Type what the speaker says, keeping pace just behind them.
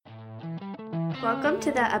Welcome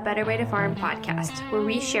to the A Better Way to Farm podcast, where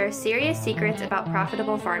we share serious secrets about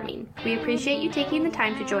profitable farming. We appreciate you taking the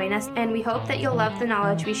time to join us, and we hope that you'll love the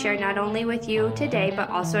knowledge we share not only with you today, but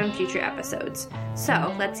also in future episodes.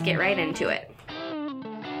 So let's get right into it.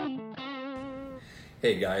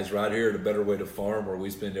 Hey guys, Rod here at A Better Way to Farm, where we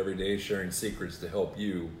spend every day sharing secrets to help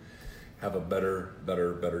you have a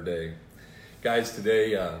better day. Guys,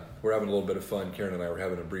 today we're having a little bit of fun. Karen and I were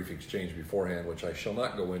having a brief exchange beforehand, which I shall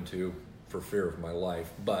not go into for fear of my life,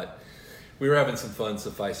 but we were having some fun,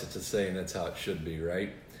 suffice it to say, and that's how it should be, right?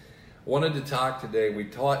 I wanted to talk today, we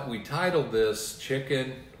titled this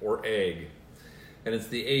Chicken or Egg, and it's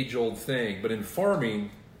the age-old thing, but in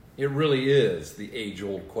farming, it really is the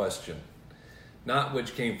age-old question. Not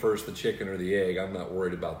which came first, the chicken or the egg. I'm not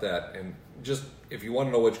worried about that. And just, if you want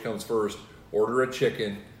to know which comes first, order a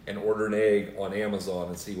chicken and order an egg on Amazon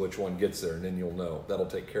and see which one gets there, and then you'll know. That'll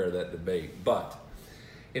take care of that debate. But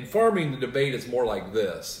in farming, the debate is more like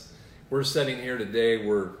this. We're sitting here today,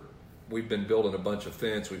 we've been building a bunch of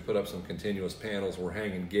fence, we put up some continuous panels, we're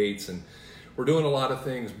hanging gates, and we're doing a lot of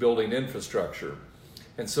things building infrastructure.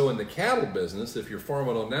 And so in the cattle business, if you're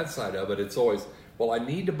farming on that side of it, it's always, well, I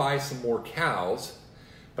need to buy some more cows,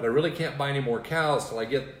 but I really can't buy any more cows till I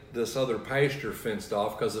get this other pasture fenced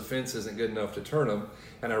off because the fence isn't good enough to turn them.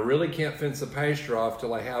 And I really can't fence the pasture off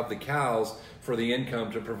till I have the cows for the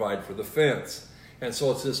income to provide for the fence. And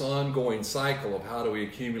so it's this ongoing cycle of how do we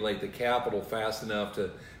accumulate the capital fast enough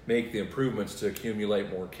to make the improvements to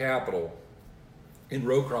accumulate more capital. In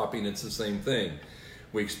row cropping, it's the same thing.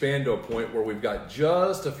 We expand to a point where we've got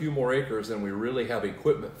just a few more acres than we really have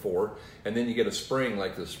equipment for, and then you get a spring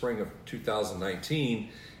like the spring of 2019,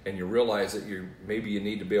 and you realize that maybe you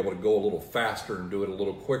need to be able to go a little faster and do it a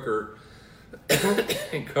little quicker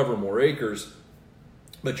and cover more acres,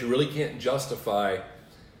 but you really can't justify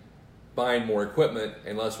buying more equipment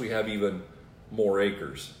unless we have even more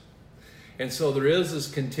acres. And so there is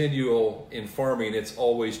this continual, in farming, it's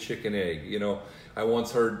always chicken egg. You know, I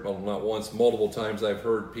once heard, well, not once, multiple times I've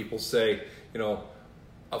heard people say, you know,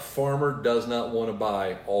 a farmer does not want to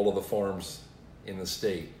buy all of the farms in the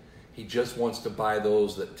state. He just wants to buy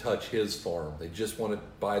those that touch his farm. They just want to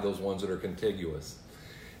buy those ones that are contiguous.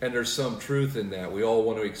 And there's some truth in that. We all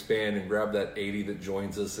want to expand and grab that 80 that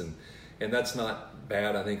joins us, and that's not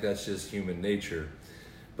bad. I think that's just human nature.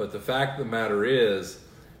 But the fact of the matter is,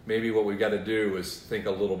 maybe what we've got to do is think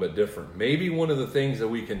a little bit different. Maybe one of the things that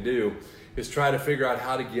we can do is try to figure out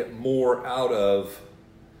how to get more out of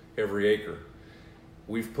every acre.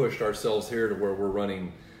 We've pushed ourselves here to where we're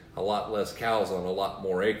running a lot less cows on a lot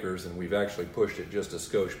more acres, and we've actually pushed it just a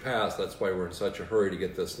skosh past. That's why we're in such a hurry to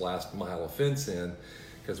get this last mile of fence in,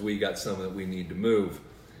 because we got some that we need to move.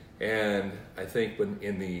 And I think when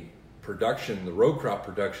in the production, the row crop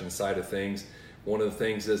production side of things, one of the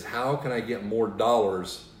things is, how can I get more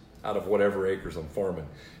dollars out of whatever acres I'm farming?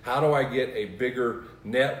 How do I get a bigger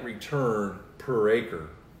net return per acre?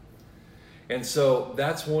 And so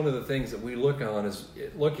that's one of the things that we look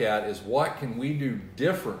at is what can we do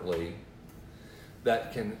differently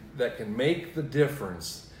that can make the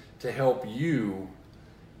difference to help you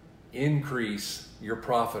increase your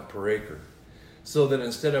profit per acre, so that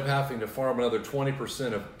instead of having to farm another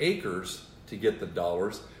 20% of acres to get the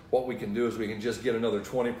dollars, what we can do is we can just get another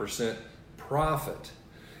 20% profit.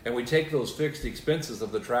 And we take those fixed expenses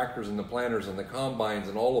of the tractors and the planters and the combines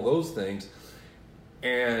and all of those things,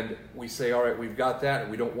 and we say, all right, we've got that, and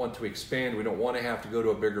we don't want to expand, we don't want to have to go to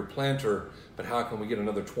a bigger planter, but how can we get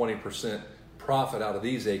another 20% profit out of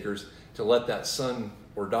these acres to let that son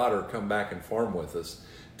or daughter come back and farm with us,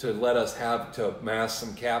 to let us have to amass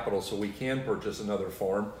some capital so we can purchase another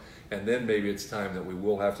farm, and then maybe it's time that we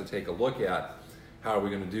will have to take a look at how are we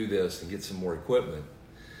going to do this and get some more equipment.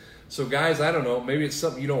 So guys, I don't know, maybe it's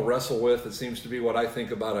something you don't wrestle with. It seems to be what I think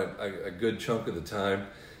about a good chunk of the time.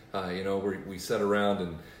 We sit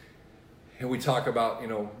around and we talk about,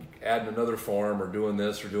 adding another farm or doing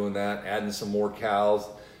this or doing that, adding some more cows,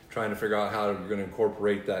 trying to figure out how we're going to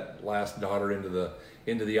incorporate that last daughter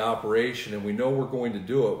into the operation. And we know we're going to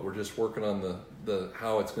do it. We're just working on the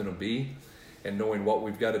how it's going to be and knowing what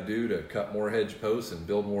we've got to do to cut more hedge posts and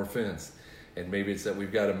build more fence. And maybe it's that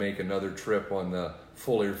we've got to make another trip on the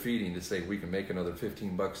full air feeding to say we can make another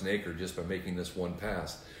 $15 an acre just by making this one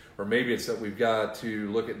pass. Or maybe it's that we've got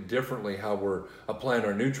to look at differently how we're applying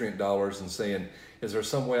our nutrient dollars and saying, is there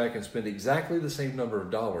some way I can spend exactly the same number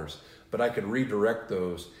of dollars, but I could redirect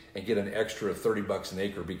those and get an extra $30 an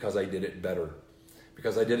acre because I did it better,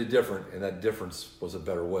 because I did it different, and that difference was a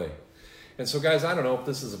better way. And so guys, I don't know if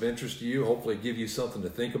this is of interest to you. Hopefully give you something to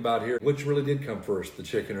think about here. Which really did come first, the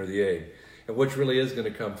chicken or the egg? And which really is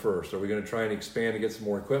going to come first? Are we going to try and expand and get some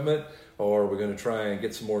more equipment, or are we going to try and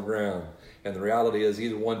get some more ground? And the reality is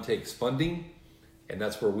either one takes funding, and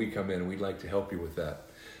that's where we come in. We'd like to help you with that.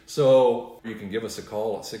 So you can give us a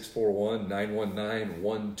call at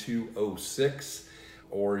 641-919-1206,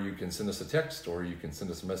 or you can send us a text, or you can send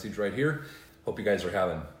us a message right here. Hope you guys are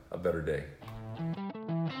having a better day.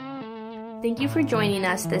 Thank you for joining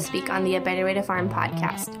us this week on the A Better Way to Farm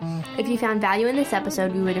podcast. If you found value in this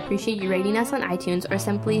episode, we would appreciate you rating us on iTunes or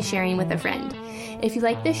simply sharing with a friend. If you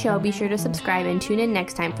like this show, be sure to subscribe and tune in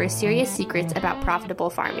next time for serious secrets about profitable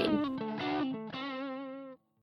farming.